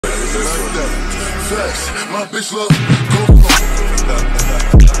My bitch love go.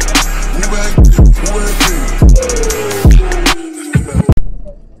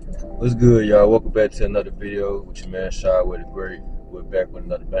 What's good, y'all? Welcome back to another video with your man Shy with the Great. We're back with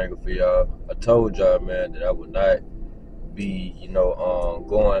another banger for y'all. I told y'all, man, that I would not be,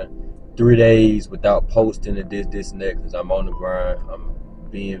 going 3 days without posting and this and that, because I'm on the grind. I'm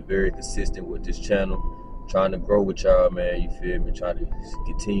being very consistent with this channel, trying to grow with y'all, man. You feel me? Trying to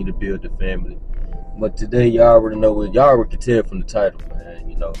continue to build the family. But today, y'all already know what y'all already can tell from the title, man.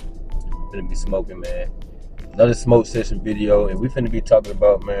 You know, gonna be smoking, man. Another smoke session video, and we finna be talking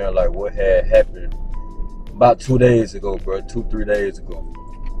about, man, like what had happened about 2 days ago, bro. 2-3 days ago.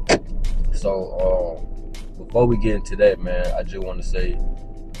 So, before we get into that, man, I just want to say,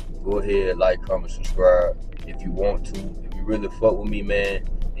 go ahead, like, comment, subscribe if you want to. If you really fuck with me, man,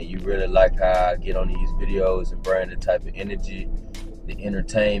 and you really like how I get on these videos and bring the type of energy, the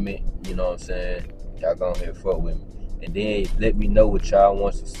entertainment, you know what I'm saying, y'all go ahead and fuck with me. And then let me know what y'all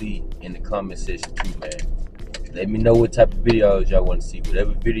want to see in the comment section too, man. Let me know what type of videos y'all want to see.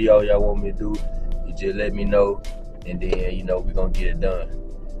 Whatever video y'all want me to do, you just let me know, and then, you know, we're gonna get it done.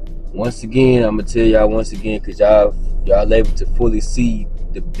 Once again, I'm gonna tell y'all once again, because y'all able to fully see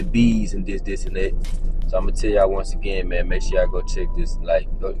the bees and this and that. So I'm gonna tell y'all once again, man, make sure y'all go check this, like,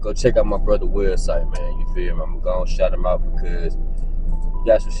 go check out my brother's website, man. You feel me? I'm gonna shout him out because he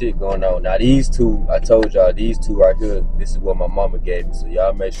got some shit going on. Now these two, I told y'all, these two right here, this is what my mama gave me. So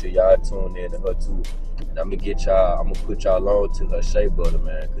y'all make sure y'all tune in to her too. And I'm gonna put y'all on to her shea butter,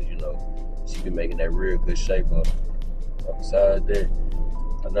 man, because you know she be making that real good shea butter. Besides that,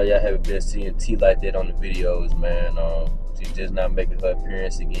 I know y'all haven't been seeing T like that on the videos, man. She's just not making her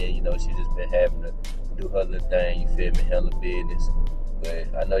appearance again. You know, she just been having to do her little thing, you feel me, handle business.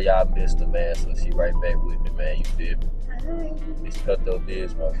 But I know y'all missed her, man, so she right back with me, man, you feel me? Hi. It's Pepto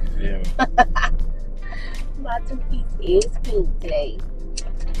Bismol, you feel me? My two-piece is pink today.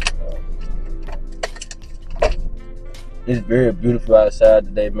 It's very beautiful outside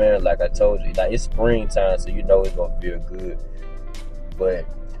today, man. Like I told you, like it's springtime, so you know it's gonna feel good. But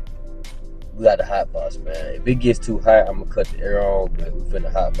we got the hot box, man. If it gets too hot, I'm gonna cut the air on, but we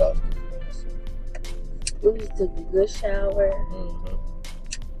finna hot box. We just took a good shower. Mm-hmm.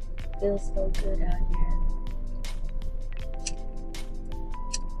 Feels so good out here.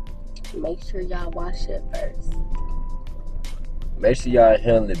 Make sure y'all wash it first. Make sure y'all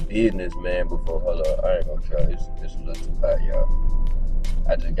handle the business, man, before, hold up, I ain't gonna try, it's a little too hot, y'all.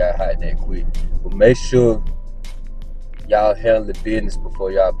 I just got hot that quick. But make sure y'all handle the business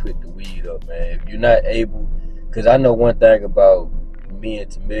before y'all put the weed up, man. If you're not able, because I know one thing about me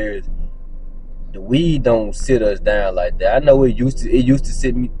and Tamir, the weed don't sit us down like that. I know it used to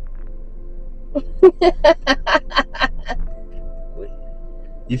sit me.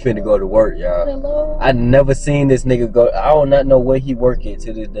 You finna go to work, y'all. Hello? I never seen this nigga go. I do not know where he work at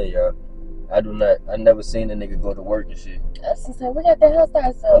to this day, y'all. I never seen a nigga go to work and shit. That's to say, we got the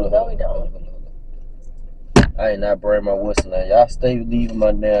hellstar, so no, we don't. I ain't not bring my whistle now. Y'all stay leaving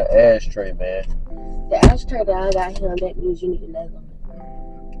my damn ashtray, man. The ashtray that I got here, that means you need to let them.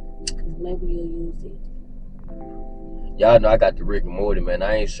 Because maybe you'll use it. Y'all know I got the Rick and Morty, man.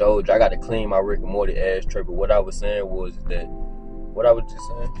 I ain't showed you. I got to clean my Rick and Morty ashtray, but what I was saying was that, what I was just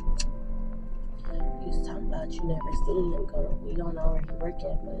saying? You was talking about you never seen him go. We don't know where he work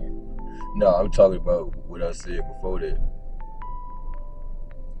at, but... No, I'm talking about what I said before that.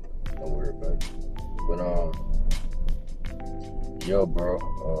 Don't worry about it. But yo, bro,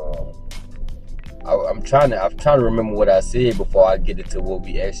 I'm trying to remember what I said before I get into what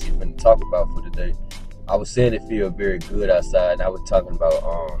we actually finna talk about for today. I was saying it feel very good outside, and I was talking about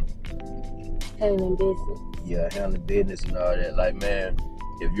handling business. Yeah, handling business and all that. Like, man,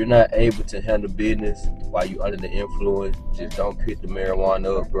 if you're not able to handle business while you under the influence, just don't pick the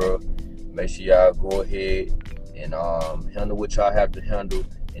marijuana up, bro. Make sure y'all go ahead and handle what y'all have to handle,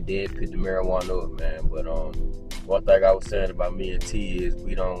 and then pick the marijuana up, man. But one thing I was saying about me and T is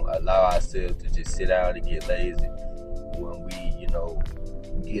we don't allow ourselves to just sit down and get lazy when we, you know,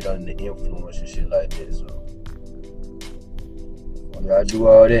 get under the influence and shit like that. So y'all do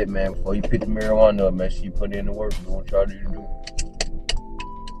all that, man, before you pick the marijuana up. Make sure you put in the work, do what y'all need to do.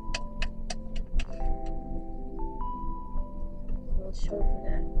 Well, sure for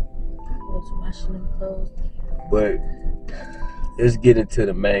that. I was washing them clothes. But let's get into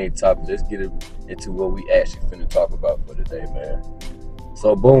the main topic. Let's get into what we actually finna talk about for today, man.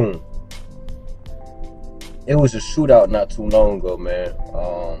 So, boom. It was a shootout not too long ago, man.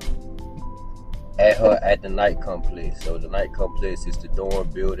 At the night complex. So the night complex is the dorm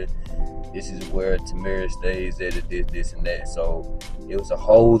building. This is where Tamir stays at, this and that. So it was a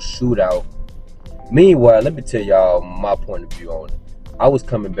whole shootout Meanwhile, let me tell y'all my point of view on it. I was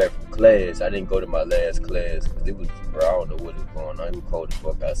coming back from class. I didn't go to my last class because it was, bro, I don't know what was going on. It was cold as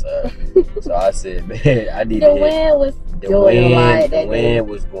fuck outside. So I said, man, I need The wind was doing a lot that the wind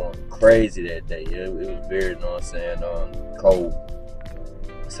was going crazy that day. It was very, you know what I'm saying, cold.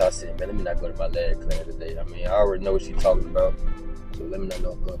 So I said, man, let me not go to my last class today. I mean, I already know what she's talking about. So let me not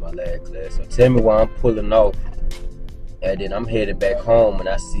go to my last class. So tell me why I'm pulling off. And then I'm headed back home and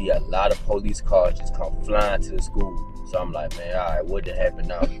I see a lot of police cars just come flying to the school. So I'm like, man, all right, what did happen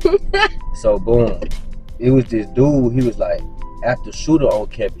now? So boom, it was this dude. He was like, after shooter on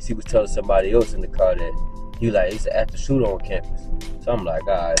campus. He was telling somebody else in the car that he was like, it's an after shooter on campus. So I'm like,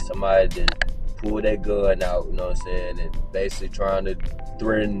 all right, somebody did pull that gun out, you know what I'm saying, and basically trying to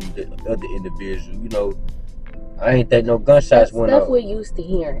threaten the other individual. You know, I ain't think no gunshots went off. Stuff we're used to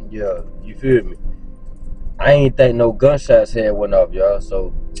hearing. Yeah, you feel me? I ain't think no gunshots had went off, y'all.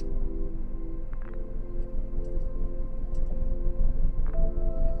 So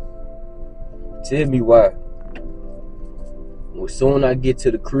tell me why. As soon as I get to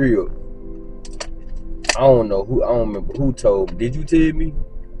the crib, I don't remember who told me. Did you tell me?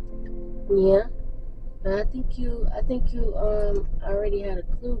 Yeah. But I think you already had a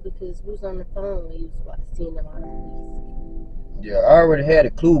clue because we was on the phone when you was seeing them on the police. Yeah, I already had a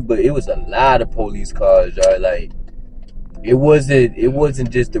clue, but it was a lot of police cars, y'all. Like, it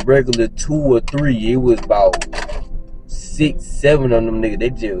wasn't just the regular 2 or 3. It was about 6, 7 of them niggas. They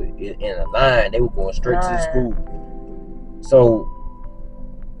just in a line. They were going straight to the school. So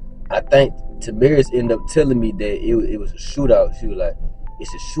I think Tamaris ended up telling me that it was a shootout. She was like,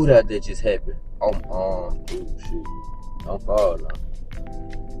 it's a shootout that just happened. Oh shit. Don't fall now.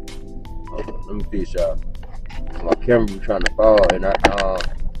 Hold on, let me fix y'all. My camera be trying to fall, and I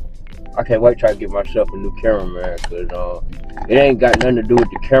can't wait to try to get myself a new camera, man, cause it ain't got nothing to do with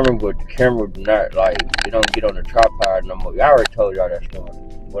the camera, but the camera do not, like, it don't get on the tripod no more. I already told y'all that story,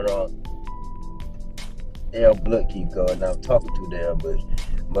 but damn blood keep going. Now I'm talking too damn much,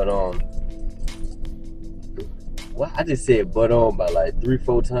 but what I just said but by like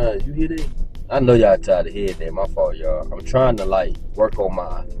 3-4 times. You hear that? I know y'all tired of hearing that. My fault, y'all. I'm trying to like work on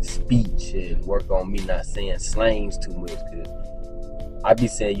my speech and work on me not saying slangs too much, cause I be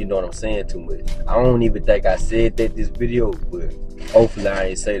saying, you know what I'm saying, too much. I don't even think I said that this video, but hopefully I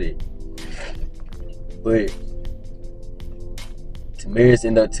ain't say that. But Tamaris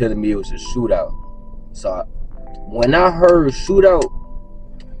ended up telling me it was a shootout. So when I heard shootout,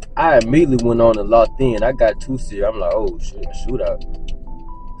 I immediately went on and locked in. I got too serious. I'm like, oh shit, shootout.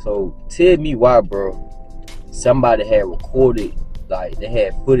 So tell me why, bro. Somebody had recorded, like they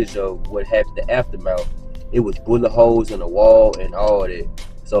had footage of what happened, the aftermath. It was bullet holes in the wall and all that.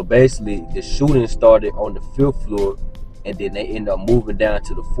 So basically, the shooting started on the 5th floor, and then they ended up moving down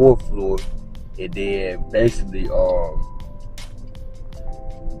to the 4th floor, and then basically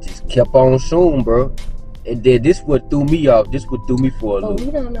just kept on shooting, bro. And then this what threw me off. This what threw me for a loop.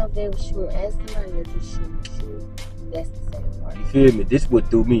 We don't know if they were shooting at somebody or just shooting. That's the same part. You feel me? This what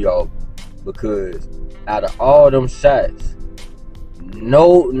threw me off, because out of all them shots, no,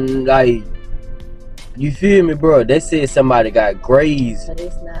 like, you feel me, bro? They said somebody got grazed, but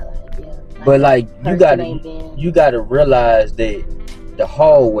it's not like, yeah. But like, you gotta realize that the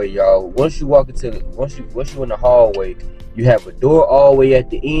hallway, y'all. Once you in the hallway, you have a door all the way at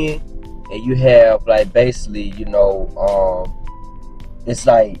the end, and you have like basically, you know, it's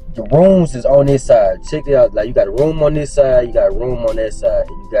like the rooms is on this side. Check it out. Like, you got a room on this side, you got a room on that side,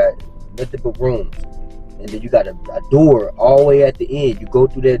 and you got nothing but rooms. And then you got a door all the way at the end. You go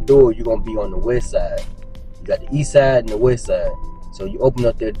through that door, you're gonna be on the west side. You got the east side and the west side. So you open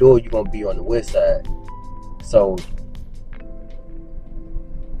up that door, you're gonna be on the west side. So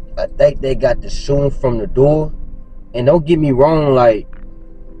I think they got the shooting from the door. And don't get me wrong, like,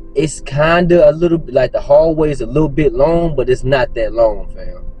 it's kinda a little bit like the hallway is a little bit long, but it's not that long,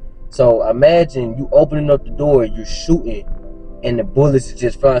 fam. So imagine you opening up the door, you're shooting, and the bullets are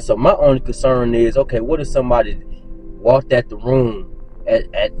just flying. So my only concern is, okay, what if somebody walked at the room at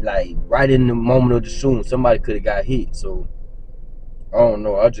like right in the moment of the shooting? Somebody could have got hit. So I don't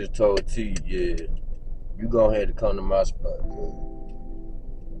know. I just told T, yeah, you go ahead and come to my spot.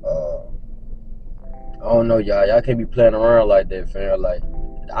 I don't know, y'all. Y'all can't be playing around like that, fam. Like,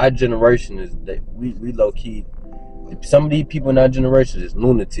 our generation is that we low key. Some of these people in our generation is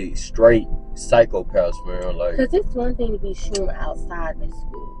lunatics, straight psychopaths, man. Like, because it's one thing to be shooting outside the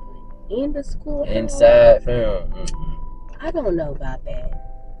school, but in the school, inside, fam. I don't know about that.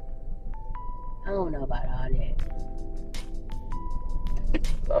 I don't know about all that.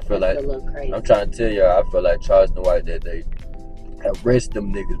 I feel That's like a little crazy. I'm trying to tell y'all. I feel like Charleston White that they arrest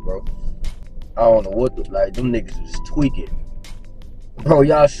them niggas, bro. I I don't know what like them niggas was tweaking. Bro,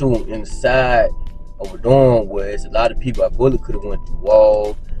 y'all shooting inside of a dorm where it's a lot of people. A bullet could have went through the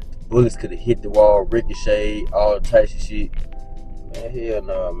wall. Bullets could have hit the wall, ricochet, all types of shit. Man, hell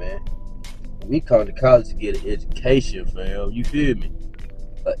no, man. We come to college to get an education, fam. You feel me?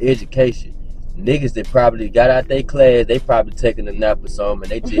 An education. Niggas that probably got out their class, they probably taking a nap or something,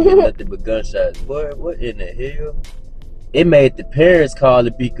 and they just hit nothing but gunshots. Boy, what in the hell? It made the parents call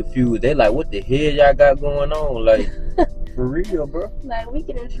and be confused. They like, what the hell y'all got going on? Like, for real, bro. Like, we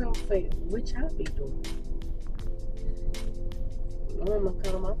get in trouble for what y'all be doing. I'm gonna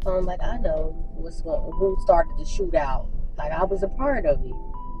call my phone like I know who started the shootout. Like, I was a part of it.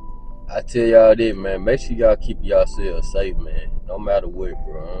 I tell y'all this, man. Make sure y'all keep yourselves safe, man. No matter what,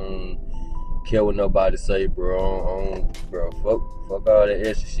 bro. I don't care what nobody say, bro. Bro, fuck all that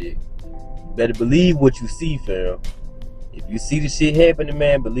extra shit. You better believe what you see, fam. If you see the shit happening,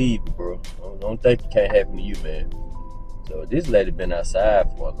 man, believe it, bro. Don't think it can't happen to you, man. So this lady been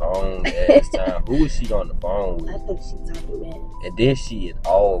outside for a long ass time. Who is she on the phone with? I think she talking mad. And then she is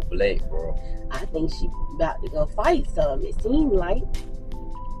all black, bro. I think she about to go fight something. It seemed like.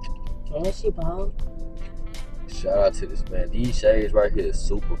 And she bald. Shout out to this man. These shades right here is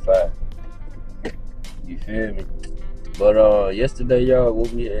super fire. You feel me? But yesterday, y'all,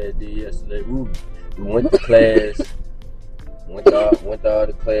 what we had did yesterday, we went to class. Went to all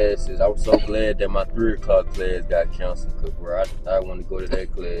the classes. I was so glad that my 3 o'clock class got canceled, cause bro, I want to go to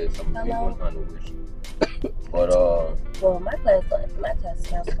that class. I'm gonna be 100 with you. But well, my class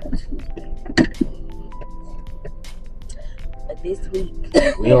canceled on Tuesday. But this week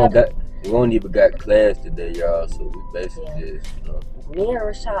we don't even got class today, y'all. So we basically just, you know. Me and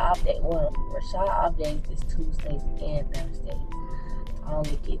Rashad off day. Well, Rashad off days is Tuesdays and Thursdays. I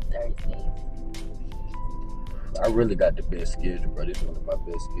only get Thursdays. I really got the best schedule, bro. This is one of my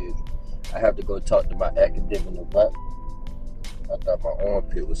best schedules. I have to go talk to my academic advisor. I thought my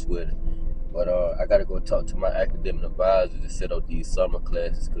armpit was sweating. But I got to go talk to my academic advisor to set up these summer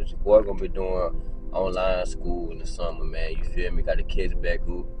classes, because your boy going to be doing online school in the summer, man. You feel me? Got the kids back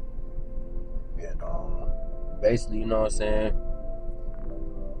up. And basically, you know what I'm saying?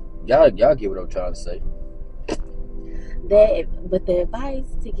 Y'all get what I'm trying to say. But the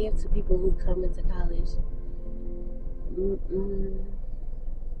advice to give to people who come into college,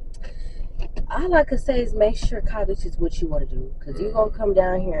 all I could say is make sure college is what you want to do, because you're going to come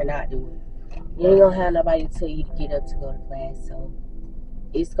down here and not do it. You ain't going to have nobody tell you to get up to go to class, so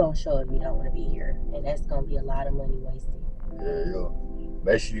it's going to show if you don't want to be here, and that's going to be a lot of money wasted. Yeah.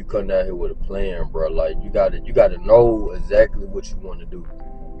 Make sure you come down here with a plan, bro. Like, you gotta know exactly what you want to do.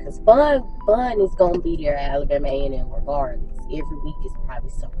 Because fun is going to be there at Alabama A&M regardless. Every week is probably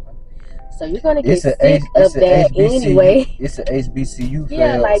something. So you're going to get sick of that anyway. It's an HBCU, fam.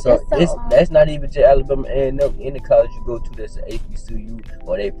 Yeah, like so that's not even just Alabama A&M. Any college you go to that's an HBCU,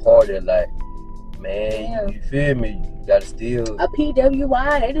 or they party like, man, you feel me? You got to still... A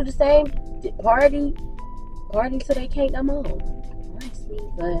PWI, they do the same party till they can't no more. Honestly,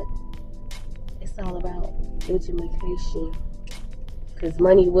 but it's all about education. Because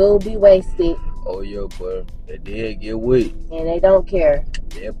money will be wasted. Oh, yeah, but they did get weak. And they don't care.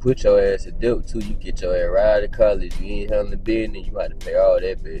 They'll put your ass to debt, too. You get your ass right out of college. You ain't handling business, you have to pay all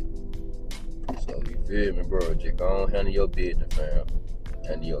that bit. So, you feel me, bro? Just go on, handle your business, fam.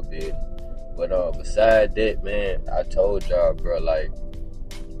 Handle your business. But, besides that, man, I told y'all, bro, like,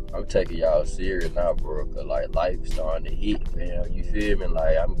 I'm taking y'all serious now, bro, because, like, life's starting to hit, man. You feel me?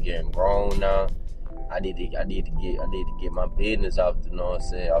 Like, I'm getting grown now. I need to get my business off the, you know what I'm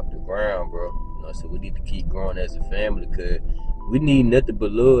saying, off the ground, bro. You know, so we need to keep growing as a family, because we need nothing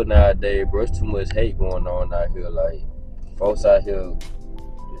but love nowadays, bro. It's too much hate going on out here. Like, folks out here,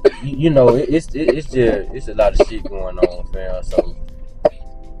 you know, it's a lot of shit going on, fam. So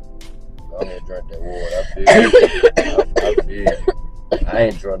go ahead and drink that water. I feel you. I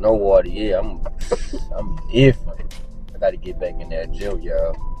ain't drunk no water yet. I'm different. I gotta get back in that gym,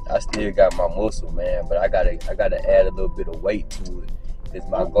 y'all. I still got my muscle, man, but I gotta add a little bit of weight to it. Cause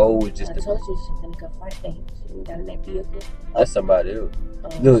my goal is just I told you she's gonna go fight things. She got in that vehicle. That's somebody else.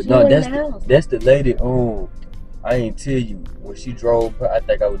 Look, no, that's the lady. I ain't tell you when she drove. I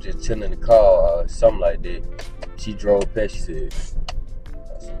think I was just chilling in the car or something like that. She drove past. She said,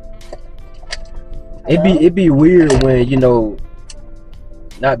 "It be weird when, you know,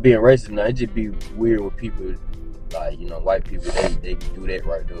 not being racist. Now it just be weird when people, like, you know, white people, they do that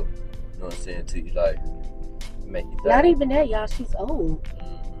right there. You know what I'm saying? To you, like, make you think. Not even that, y'all. She's old.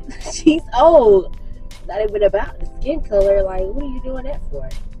 She's old. Not even about the skin color. Like, what are you doing that for?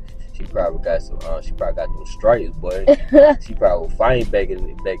 She probably got some. She probably got those stripes, boy. She probably was fine back in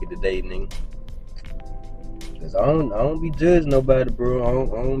the day, nigga. Cause I don't be judging nobody, bro.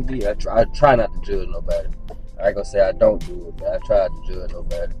 I try not to judge nobody. I ain't gonna say I don't do it, but I try to judge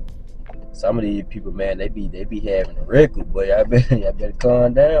nobody. Some of these people, man, they be having a record, boy. I better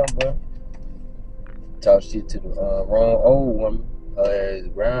calm down, bro. Talk shit to the wrong old woman. Her ass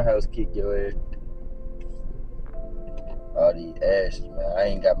roundhouse kick your ass. All these ashes, man. I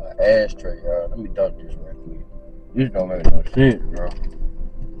ain't got my ashtray, y'all. Let me dump this right quick. This don't make no sense, bro.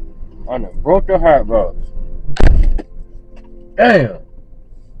 I done broke the heart, bro. Damn.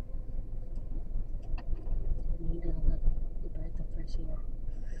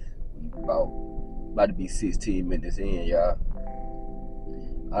 About to be 16 minutes in, y'all.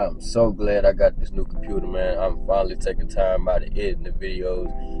 I'm so glad I got this new computer, man. I'm finally taking time out of editing the videos.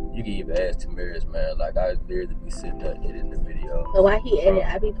 You can even ask Tamaris, man. Like, I literally be sitting there editing the video. So while he edit,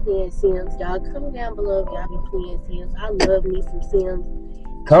 I be playing Sims. Y'all comment down below if y'all be playing Sims. I love me some Sims.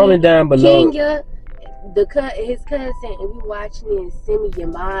 Comment down below. Kenya, his cousin, if you watching it, send me your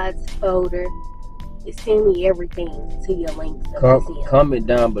mods folder. Send me everything to your links. Comment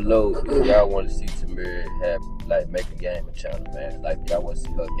down below if y'all want to see Tamaris have, like, make a gaming channel, man. Like, y'all want to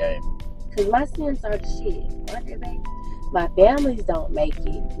see her game. Cause my Sims are the shit, aren't they, baby? My families don't make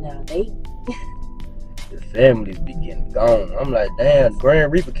it. Now they. The families be getting gone. I'm like, damn,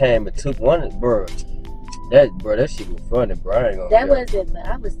 Grand Reaper came and took one, bro. That shit was funny, bro. I ain't gonna. That wasn't.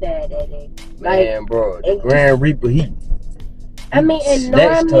 I was sad that day. Man, like, bro, the Grand Reaper, I mean, and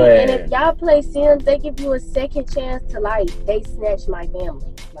normally, and if y'all play Sims, they give you a second chance to life. They snatch my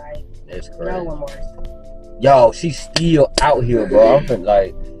family. Like, that's crazy. No remorse. Yo, she's still out here, bro. I'm finna,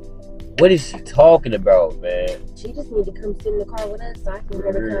 like, what is she talking about, man? She just need to come sit in the car with us so I can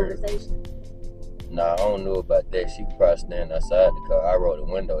have a conversation. Nah, I don't know about that. She could probably stand outside the car. I rolled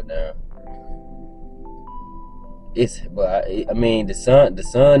the window down. I mean, the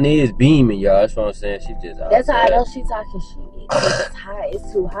sun is beaming, y'all. That's what I'm saying. She just outside. That's how I know she talking shit. It's hot.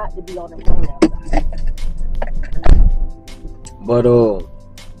 It's too hot to be on the phone outside. But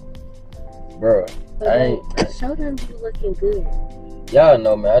bro, I ain't. Show them you looking good. Y'all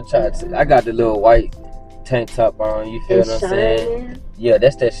know, man. I got the little white tank top on. You feel what I'm saying? Yeah,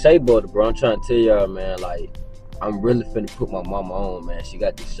 that's that shea butter, bro. I'm trying to tell y'all, man. Like, I'm really finna put my mama on, man. She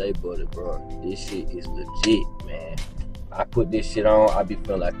got this shea butter, bro. This shit is legit, man. I put this shit on, I be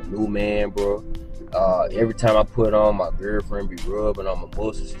feeling like a new man, bro. Every time I put it on, my girlfriend be rubbing on my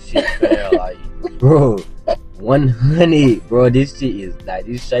muscles and shit, fam. Like, bro, 100, bro. This shit is like,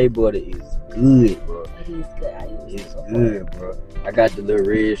 this shea butter is good, bro. It is good. It's good, bro. I got the little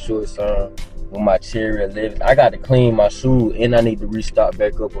red shorts on with my cherry 11. I got to clean my shoes and I need to restock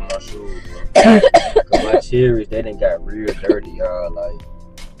back up on my shoes, bro. Cause my cherries, they done got real dirty, y'all. Like,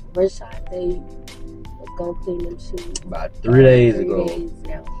 Rashad, they was gonna clean them shoes about 3 days ago.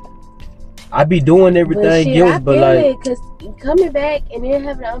 Now. I be doing everything else, but like, cause coming back and then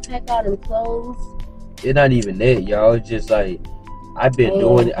having to unpack all them clothes. It's not even that, y'all. It's just like I've been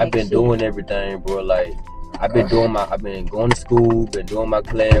doing everything, bro. Like, I've been going to school, been doing my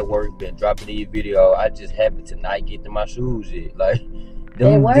class work, been dropping these videos. I just happen to not get to my shoes yet. Like,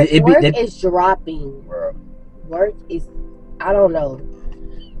 work is dropping. Bro. Work is, I don't know.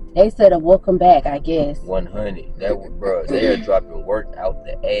 They said a welcome back, I guess. 100. Bro, they are dropping work out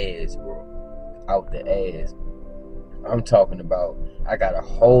the ass, bro. Out the ass. I'm talking about, I got a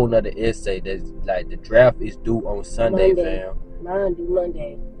whole nother essay that's like, the draft is due on Sunday, fam. Mine due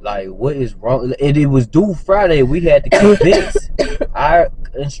Monday. Like, what is wrong? And it was due Friday. We had to convince our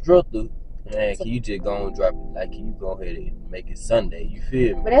instructor, man, can you just go and drop it? Like, can you go ahead and make it Sunday? You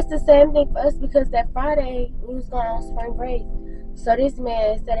feel me? But that's the same thing for us, because that Friday, we was going on spring break. So this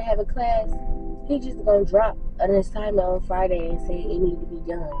man, instead of having class, he just gonna drop an assignment on Friday and say it need to be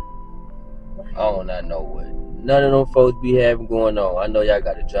done. I do not know what none of them folks be having going on. I know y'all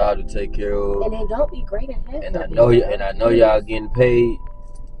got a job to take care of, and it don't be great at having. And I know y'all getting paid.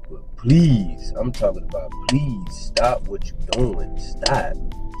 But please, I'm talking about, please stop what you doing.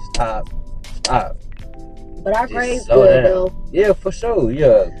 Stop. But our grades good though. Yeah, for sure.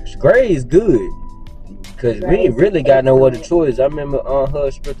 Yeah, grades good. Cause we ain't really got no other choice. I remember her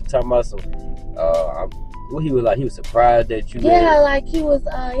instructor talking about some. What he was like, he was surprised that you. Yeah, like he was.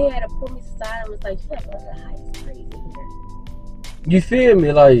 He had to pull me aside and was like, "You have the highest grades in here." You feel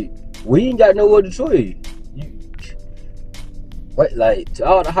me? Like, we ain't got no other choice. Wait, like, to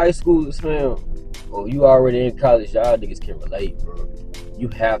all the high schoolers, man. Oh, you already in college, y'all niggas can relate, bro. You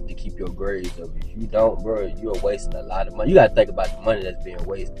have to keep your grades up. If you don't, bro, you're wasting a lot of money. You gotta think about the money that's being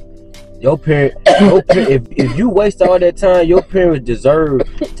wasted. Your parent, if you waste all that time, your parents deserve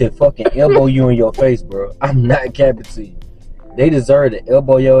to fucking elbow you in your face, bro. I'm not capping to you. They deserve to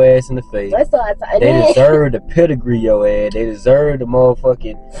elbow your ass in the face. That's all I thought. They deserve to pedigree your ass. They deserve to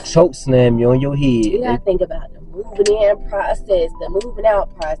motherfucking choke slam you on your head. You gotta think about the moving in process, the moving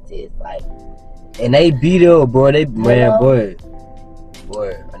out process, like. And they beat up, bro. They man, know? boy.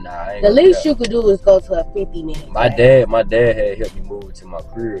 Nah, I ain't The gonna least care. you could do is go to a 50-minute. My dad had helped me move to my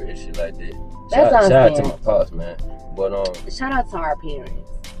crib and shit like that. That's Shout out to unfair. my pops, man. But Shout out to our parents.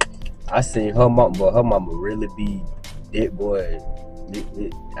 I seen her mom, but her mama really be that boy.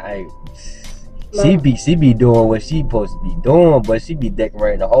 She be doing what she supposed to be doing, but she be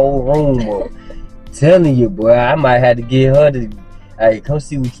decorating the whole room up. Telling you, boy, I might have to get her to, hey, come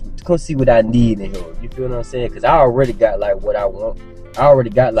see what I need in here. You feel what I'm saying? Cause I already got like what I want. I already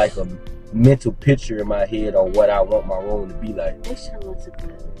got like a mental picture in my head on what I want my room to be like. Make sure I want to go.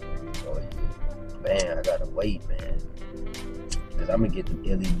 Oh, yeah. Man, I gotta wait, man. Cause I'm gonna get the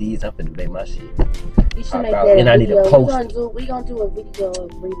LEDs. I'm finna make my shit. You should I make got- that and a I need a video. poster. We gonna do a video of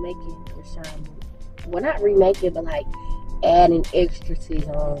remaking the Shine movie. Well, not remake it, but like adding extra to his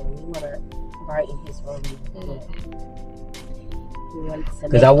own. We wanna brighten his room. We want to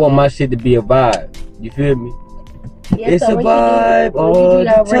Cause I want my shit to be a vibe. You feel me? Yeah, It's so a when vibe when all you do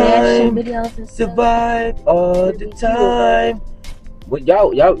the your reaction time. videos and It's a stuff. vibe all the time. What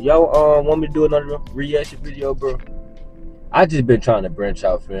y'all want me to do another reaction video, bro? I just been trying to branch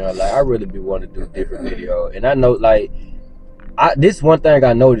out, fam. Like I really be wanting to do different video, and I know like this one thing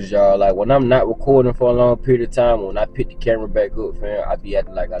I noticed, y'all. Like when I'm not recording for a long period of time, when I pick the camera back up, fam, I be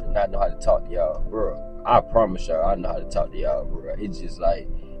acting like I do not know how to talk to y'all, bro. I promise y'all, I know how to talk to y'all, bro. It's just like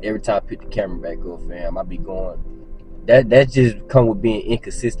every time I pick the camera back up, fam, I be going. That just come with being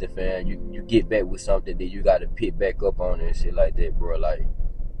inconsistent, fam. You get back with something that you gotta pick back up on and shit like that, bro. Like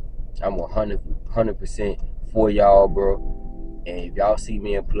I'm 100% for y'all, bro. And if y'all see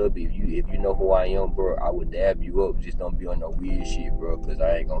me in club, if you know who I am, bro, I would dab you up. Just don't be on no weird shit, bro. Cause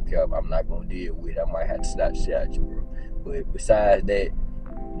I ain't gonna care. I'm not gonna deal with it. I might have to slap shit at you, bro. But besides that,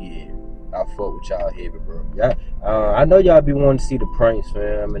 yeah, I fuck with y'all heavy, bro. Yeah, I know y'all be wanting to see the pranks,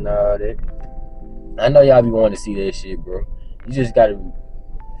 fam, and all that. I know y'all be wanting to see that shit, bro. You just gotta.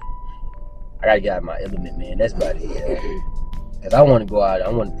 I gotta get out of my element, man. That's about it. Yeah. Cause I want to go out. I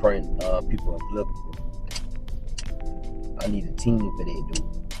want to prank people in club. I need a team for that,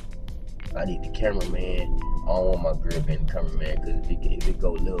 dude. I need the cameraman. I don't want my girl being the cameraman because if it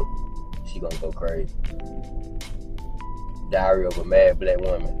go little, she gonna go crazy. Diary of a Mad Black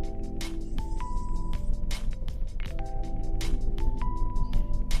Woman.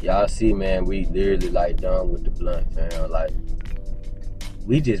 Y'all see, man, we literally like done with the blunt, fam. Like,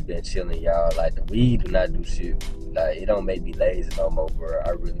 we just been chilling, y'all. Like, the weed do not do shit. Like, it don't make me lazy no more, bro. I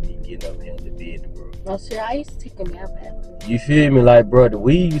really need to get up here in the bed, bro. No, shit, I used to take a nap after. You feel me? Like, bro, the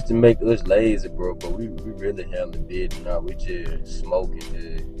weed used to make us lazy, bro. But we really handling bed now. We just smoking,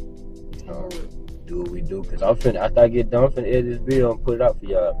 you know, do what we do. Cause after I get done, I'm finna edit this video and put it out for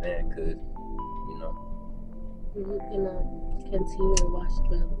y'all, man. Cause, you know. We're gonna continue to watch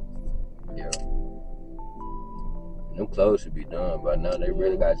clothes. Yeah. Them clothes should be done by now. They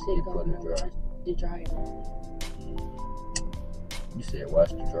really got to get put in the dryer. The dryer. You said wash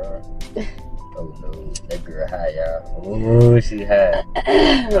the dryer. Oh no, that girl high, y'all. Oh, she high.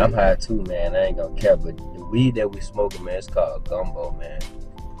 I'm high too, man. I ain't gonna care. But the weed that we smoking, man, it's called gumbo, man.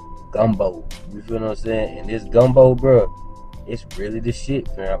 Gumbo. You feel what I'm saying? And this gumbo, bro, it's really the shit,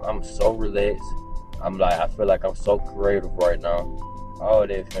 fam. I'm so relaxed. I feel like I'm so creative right now. All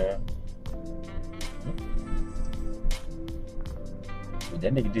that, fam.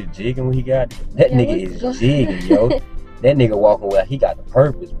 That nigga just jigging when he got that nigga is jigging, yo. That nigga walking well, he got the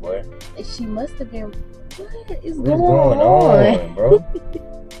purpose, boy. She must have been. What is What's going on, bro?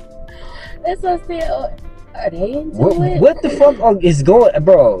 That's what I'm saying. Are they into it? What the fuck is going,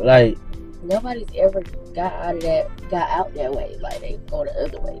 bro? Like nobody's ever got out that way. Like they go the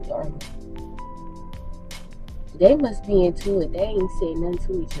other way normally. They must be into it. They ain't saying nothing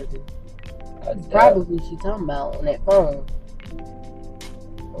to each other. Probably she talking about on that phone.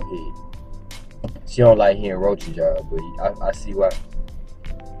 Okay. She don't like hearing roaches, y'all, but I see why.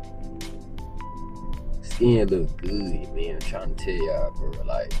 Skin look good, man. I'm trying to tell y'all, bro.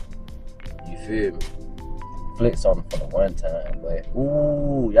 Like, you feel me? Flex on them for the one time, but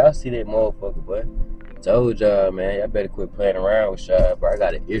ooh, y'all see that motherfucker, boy. Told y'all, man. Y'all better quit playing around with y'all, bro. I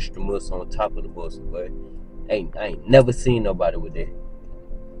got an extra muscle on top of the muscle, boy. I ain't never seen nobody with that.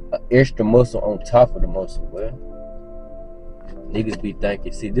 An extra muscle on top of the muscle, boy. Niggas be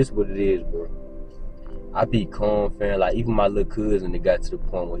thinking, see, this what it is, bro. I be calm, fam. Like, even my little cousin, that got to the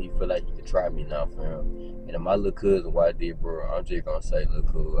point where he feel like he could try me now, fam. And if my little cousin, what I did, bro, I'm just gonna say, look,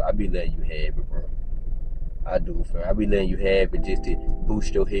 cool. I be letting you have it, bro. I do, fam. I be letting you have it just to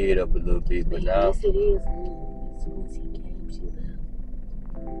boost your head up a little bit, but now. Yes, it is. As soon as he came, she left.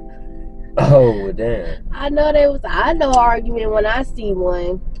 Oh, well, damn. I know argument when I see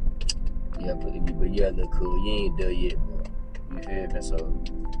one. Yeah, but yeah, look cool. You ain't done yet, bro. You feel me? So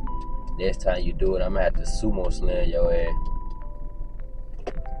next time you do it, I'm gonna have to sumo slam your ass.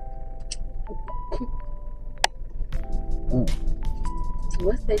 Ooh.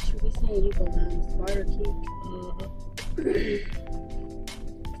 What's that you be saying? You gonna buy him a Sparta kick?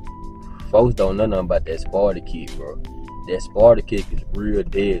 Folks don't know nothing about that Sparta kick, bro. That Sparta kick is real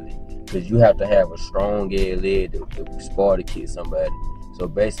deadly. Cause you have to have a strong ass leg to Sparta kick somebody. So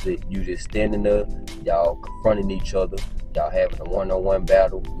basically, you just standing there, y'all confronting each other, y'all having a one-on-one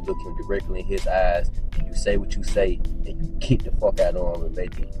battle, you looking directly in his eyes, and you say what you say, and you kick the fuck out of him, and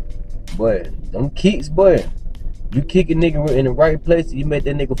baby. But them kicks, boy, you kick a nigga in the right place, you make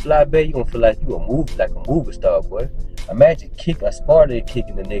that nigga fly back, you gonna feel like you a movie star, boy. Imagine Sparta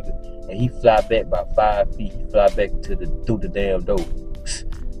kicking the nigga, and he fly back by 5 feet, he fly back through the damn door.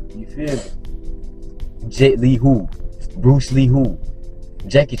 You feel me? Jet Li who? Bruce Lee who?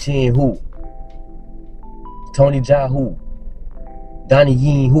 Jackie Chan who? Tony Jaa who? Donnie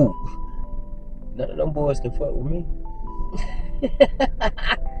Yen who? None of them boys can fuck with me.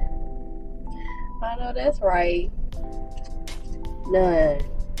 I know that's right. None.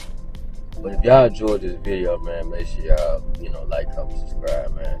 But if y'all enjoyed this video, man, make sure y'all, like, comment,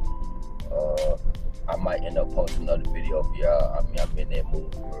 subscribe, man. I might end up posting another video for y'all. I mean, I'm in that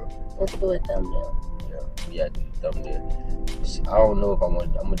mood, bro. Let's do a thumbnail. Yeah, we got to do the thumbnail. I don't know if I'm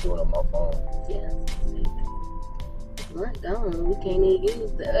gonna do it on my phone. Yeah. We're gone. We can't even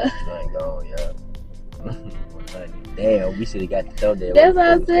use that. I ain't gone, yeah. Damn, we should have got the thumbnail. That's what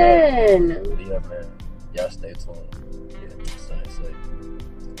I'm saying. Yeah, man. Y'all stay tuned.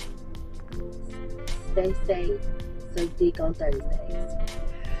 Stay safe. So dick on Thursdays.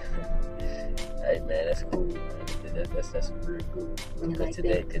 Hey man, that's cool, man. That's real cool. Like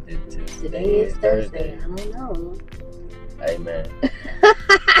today is Thursday. I don't know. Hey man.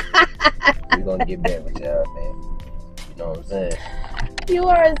 We gonna get back with y'all, man. You know what I'm saying? You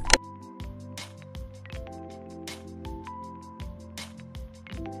are